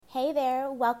Hey there,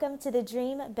 welcome to the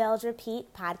Dream, Build,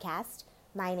 Repeat podcast.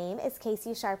 My name is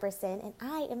Casey Sharperson, and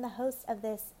I am the host of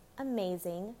this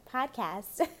amazing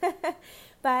podcast.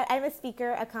 But I'm a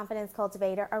speaker, a confidence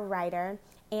cultivator, a writer,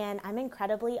 and I'm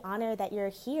incredibly honored that you're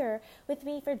here with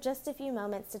me for just a few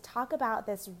moments to talk about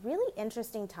this really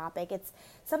interesting topic. It's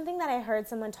something that I heard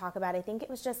someone talk about. I think it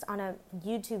was just on a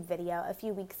YouTube video a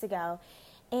few weeks ago,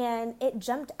 and it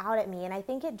jumped out at me. And I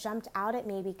think it jumped out at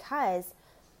me because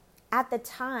at the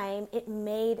time, it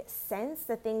made sense,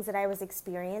 the things that I was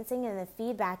experiencing and the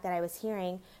feedback that I was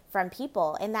hearing from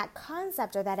people. And that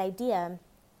concept or that idea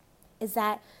is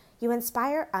that you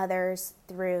inspire others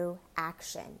through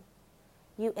action.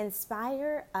 You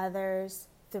inspire others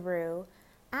through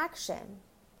action.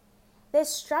 This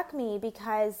struck me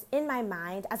because in my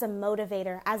mind, as a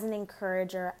motivator, as an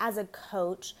encourager, as a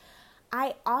coach,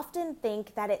 I often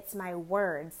think that it's my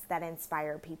words that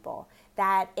inspire people,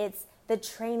 that it's the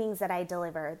trainings that I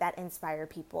deliver that inspire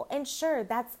people. And sure,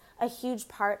 that's a huge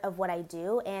part of what I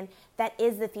do, and that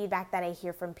is the feedback that I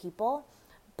hear from people.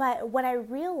 But what I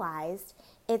realized,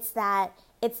 it's that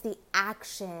it's the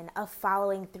action of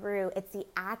following through. It's the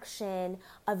action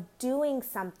of doing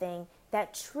something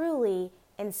that truly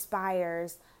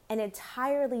inspires an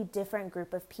entirely different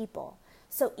group of people.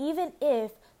 So even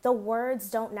if the words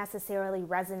don't necessarily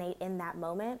resonate in that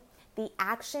moment, the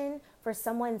action for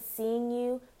someone seeing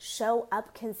you show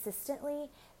up consistently,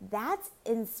 that's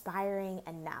inspiring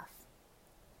enough,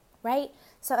 right?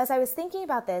 So as I was thinking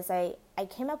about this, I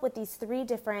came up with these 3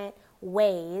 different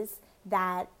ways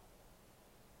that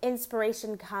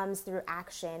inspiration comes through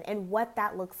action and what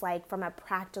that looks like from a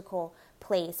practical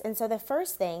place. And so the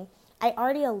first thing, I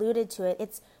already alluded to it,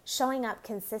 it's showing up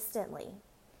consistently.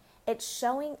 It's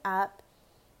showing up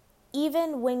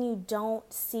even when you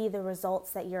don't see the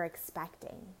results that you're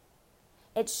expecting.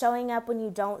 It's showing up when you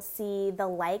don't see the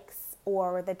likes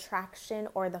or the traction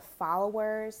or the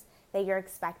followers that you're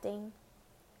expecting.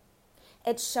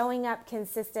 It's showing up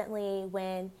consistently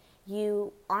when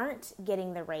you aren't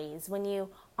getting the raise, when you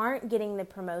aren't getting the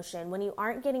promotion, when you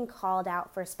aren't getting called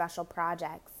out for special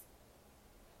projects.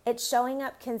 It's showing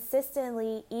up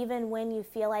consistently even when you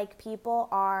feel like people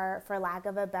are, for lack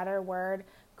of a better word,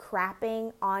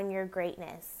 crapping on your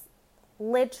greatness.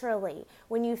 Literally,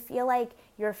 when you feel like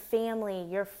your family,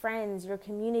 your friends, your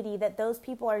community, that those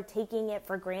people are taking it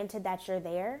for granted that you're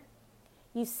there,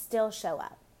 you still show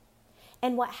up.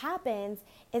 And what happens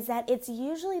is that it's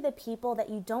usually the people that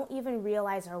you don't even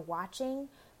realize are watching.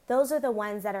 Those are the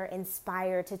ones that are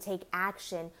inspired to take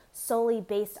action solely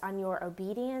based on your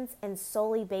obedience and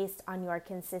solely based on your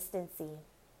consistency.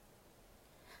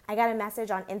 I got a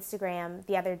message on Instagram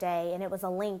the other day, and it was a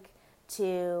link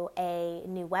to a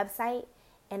new website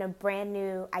and a brand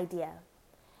new idea.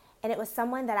 And it was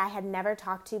someone that I had never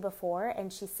talked to before,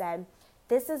 and she said,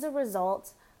 "This is a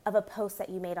result of a post that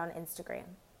you made on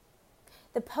Instagram."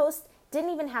 The post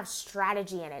didn't even have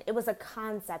strategy in it. It was a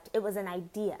concept. It was an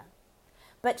idea.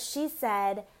 But she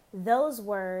said, those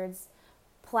words,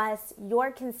 plus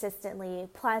your consistently,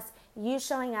 plus you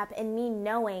showing up and me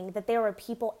knowing that there were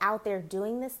people out there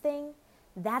doing this thing,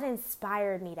 that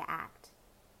inspired me to act.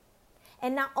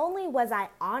 And not only was I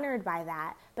honored by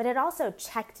that, but it also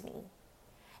checked me.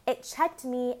 It checked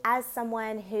me as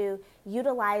someone who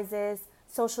utilizes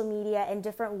social media in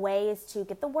different ways to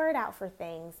get the word out for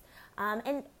things.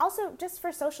 And also just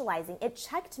for socializing. It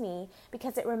checked me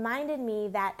because it reminded me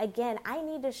that, again, I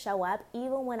need to show up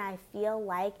even when I feel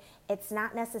like it's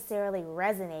not necessarily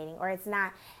resonating, or it's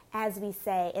not, as we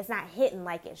say, it's not hitting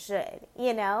like it should,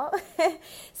 you know?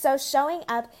 So showing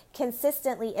up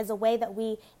consistently is a way that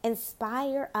we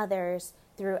inspire others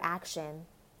through action.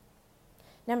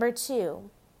 Number 2,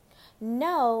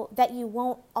 know that you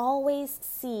won't always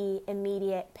see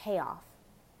immediate payoff.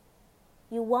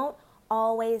 You won't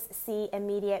always see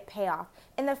immediate payoff.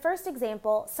 In the first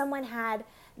example, someone had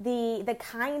the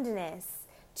kindness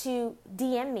to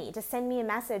DM me, to send me a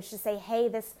message to say, hey,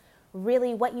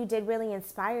 what you did really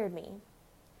inspired me.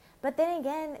 But then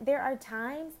again, there are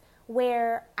times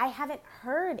where I haven't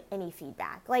heard any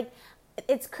feedback. Like,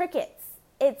 it's crickets.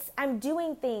 I'm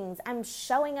doing things, I'm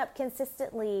showing up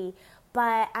consistently,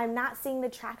 but I'm not seeing the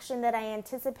traction that I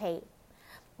anticipate.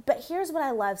 But here's what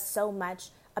I love so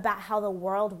much about how the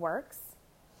world works,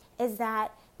 is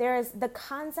that there is the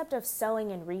concept of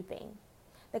sowing and reaping,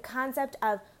 the concept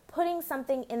of putting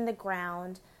something in the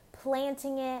ground,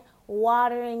 planting it,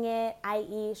 watering it,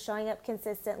 i.e. showing up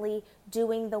consistently,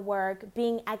 doing the work,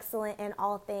 being excellent in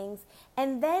all things,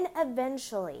 and then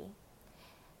eventually,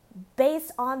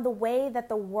 based on the way that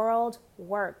the world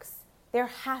works, there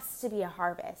has to be a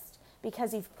harvest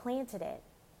because you've planted it,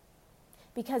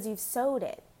 because you've sowed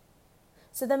it.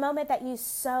 So the moment that you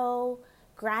sow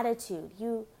gratitude,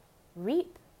 you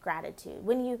reap gratitude.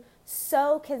 When you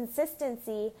sow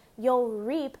consistency, you'll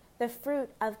reap the fruit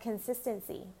of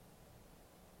consistency.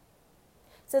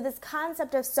 So this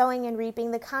concept of sowing and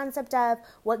reaping, the concept of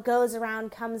what goes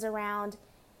around comes around,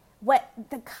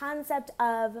 the concept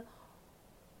of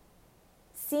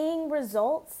seeing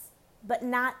results but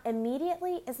not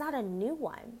immediately is not a new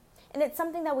one. And it's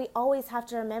something that we always have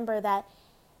to remember, that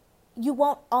you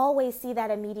won't always see that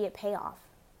immediate payoff.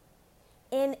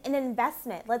 In an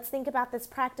investment, let's think about this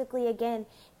practically again.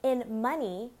 In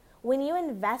money, when you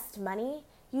invest money,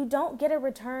 you don't get a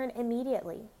return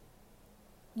immediately.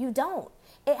 You don't.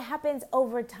 It happens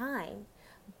over time.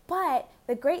 But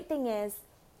the great thing is,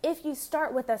 if you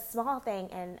start with a small thing,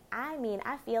 and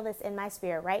I feel this in my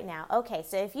spirit right now. Okay,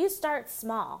 so if you start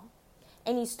small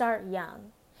and you start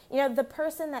young, the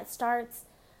person that starts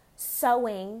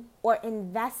sowing or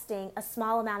investing a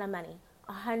small amount of money,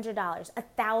 $100,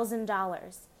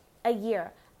 $1,000 a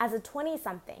year, as a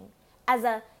 20-something, as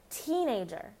a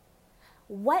teenager,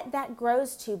 what that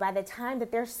grows to by the time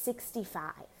that they're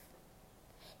 65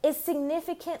 is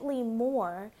significantly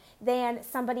more than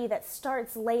somebody that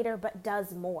starts later but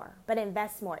does more, but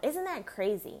invests more. Isn't that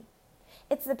crazy?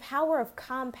 It's the power of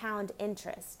compound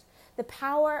interest, the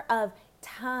power of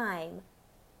time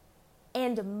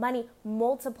and money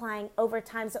multiplying over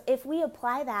time. So if we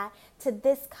apply that to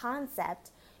this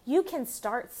concept, you can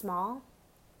start small.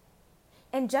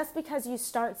 And just because you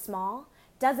start small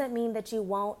doesn't mean that you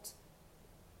won't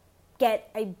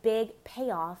get a big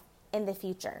payoff in the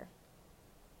future.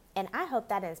 And I hope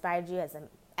that inspired you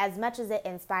as much as it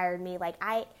inspired me. Like,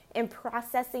 I am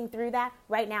processing through that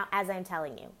right now as I'm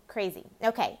telling you. Crazy.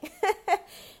 Okay.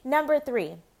 Number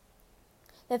 3.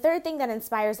 The third thing that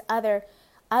inspires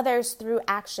others through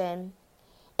action,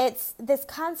 it's this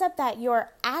concept that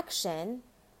your action,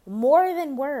 more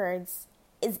than words,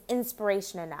 is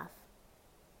inspiration enough.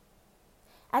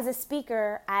 As a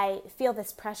speaker, I feel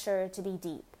this pressure to be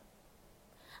deep.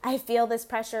 I feel this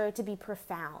pressure to be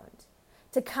profound,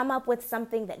 to come up with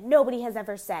something that nobody has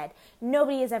ever said,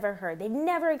 nobody has ever heard. They've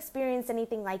never experienced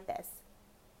anything like this.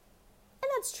 And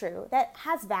that's true. That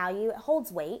has value. It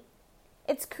holds weight.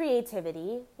 It's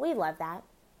creativity. We love that.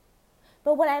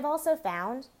 But what I've also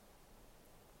found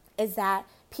is that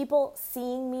people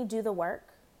seeing me do the work,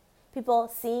 people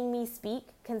seeing me speak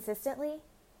consistently,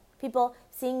 people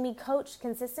seeing me coach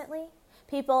consistently,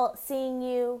 people seeing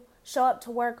you show up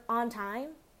to work on time,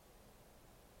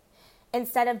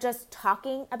 instead of just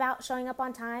talking about showing up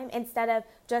on time, instead of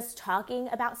just talking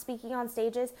about speaking on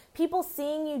stages, people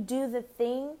seeing you do the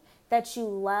thing that you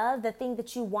love, the thing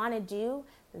that you want to do,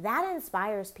 that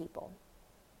inspires people.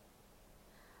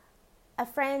 A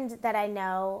friend that I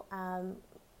know,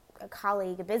 a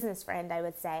colleague, a business friend, I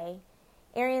would say,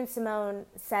 Ariane Simone,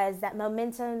 says that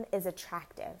momentum is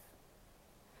attractive.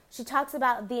 She talks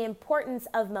about the importance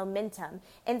of momentum.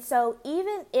 And so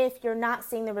even if you're not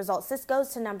seeing the results, this goes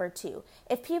to number 2.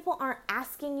 If people aren't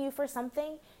asking you for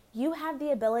something, you have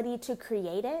the ability to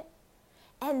create it.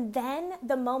 And then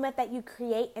the moment that you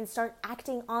create and start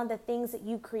acting on the things that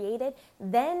you created,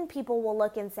 then people will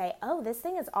look and say, oh, this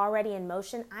thing is already in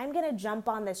motion. I'm going to jump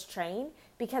on this train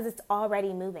because it's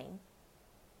already moving.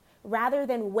 Rather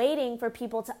than waiting for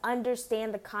people to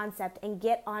understand the concept and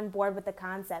get on board with the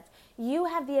concept, you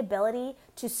have the ability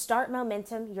to start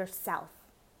momentum yourself.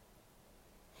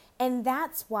 And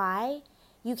that's why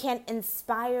you can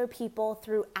inspire people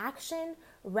through action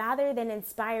rather than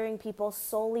inspiring people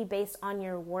solely based on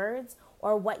your words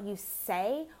or what you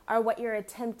say or what you're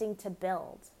attempting to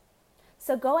build.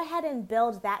 So go ahead and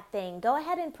build that thing. Go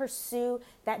ahead and pursue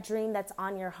that dream that's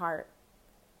on your heart.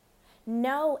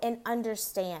 Know and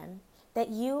understand that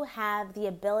you have the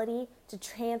ability to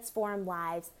transform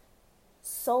lives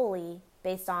solely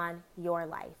based on your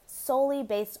life, solely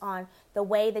based on the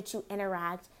way that you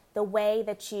interact, the way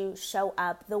that you show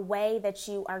up, the way that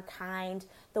you are kind,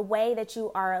 the way that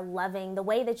you are loving, the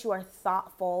way that you are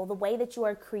thoughtful, the way that you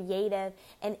are creative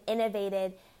and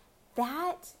innovative.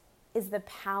 That is the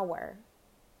power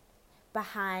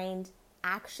behind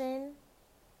action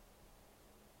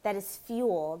that is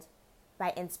fueled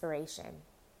by inspiration.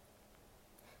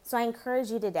 So I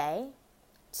encourage you today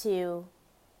to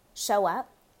show up,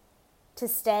 to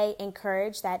stay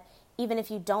encouraged that even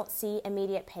if you don't see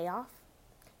immediate payoff,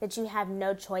 that you have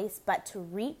no choice but to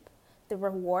reap the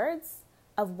rewards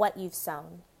of what you've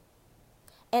sown.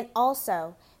 And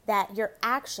also that your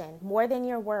action, more than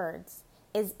your words,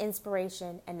 is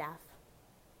inspiration enough.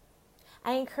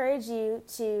 I encourage you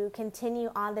to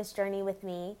continue on this journey with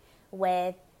me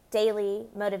with daily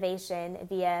motivation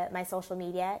via my social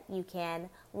media. You can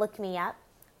look me up,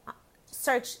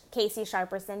 search Casey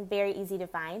Sharperson, very easy to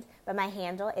find, but my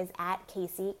handle is at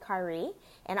Casey Kari,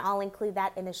 and I'll include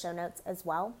that in the show notes as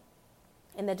well,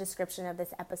 in the description of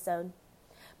this episode.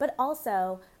 But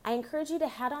also, I encourage you to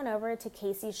head on over to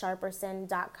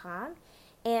CaseySharperson.com,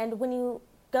 and when you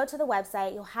go to the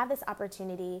website, you'll have this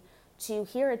opportunity to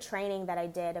hear a training that I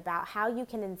did about how you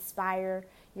can inspire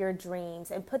your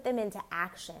dreams and put them into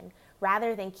action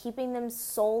rather than keeping them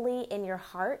solely in your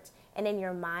heart and in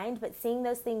your mind, but seeing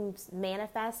those things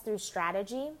manifest through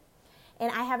strategy.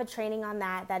 And I have a training on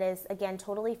that is, again,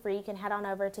 totally free. You can head on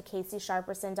over to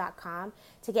CaseySharperson.com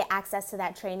to get access to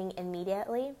that training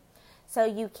immediately, so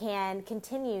you can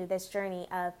continue this journey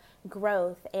of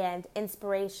growth and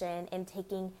inspiration and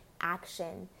taking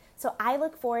action. So I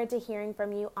look forward to hearing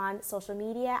from you on social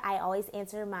media. I always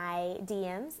answer my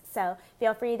DMs, so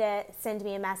feel free to send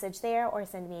me a message there or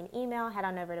send me an email. Head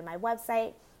on over to my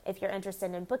website if you're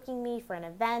interested in booking me for an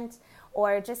event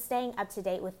or just staying up to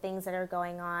date with things that are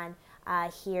going on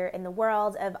here in the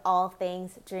world of all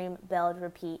things Dream, Build,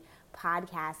 Repeat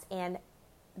podcast and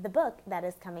the book that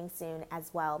is coming soon as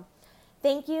well.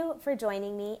 Thank you for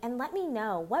joining me, and let me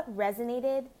know what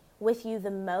resonated with you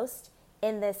the most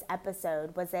in this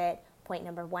episode. Was it point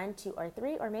number 1, 2, or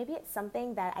 3, or maybe it's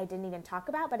something that I didn't even talk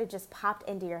about, but it just popped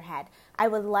into your head? I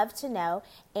would love to know.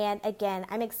 And again,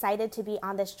 I'm excited to be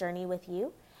on this journey with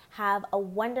you. Have a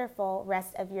wonderful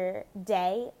rest of your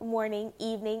day, morning,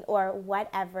 evening, or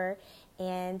whatever.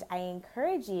 And I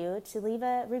encourage you to leave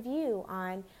a review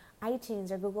on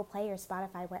iTunes or Google Play or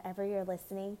Spotify, wherever you're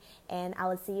listening. And I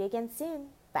will see you again soon.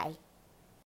 Bye.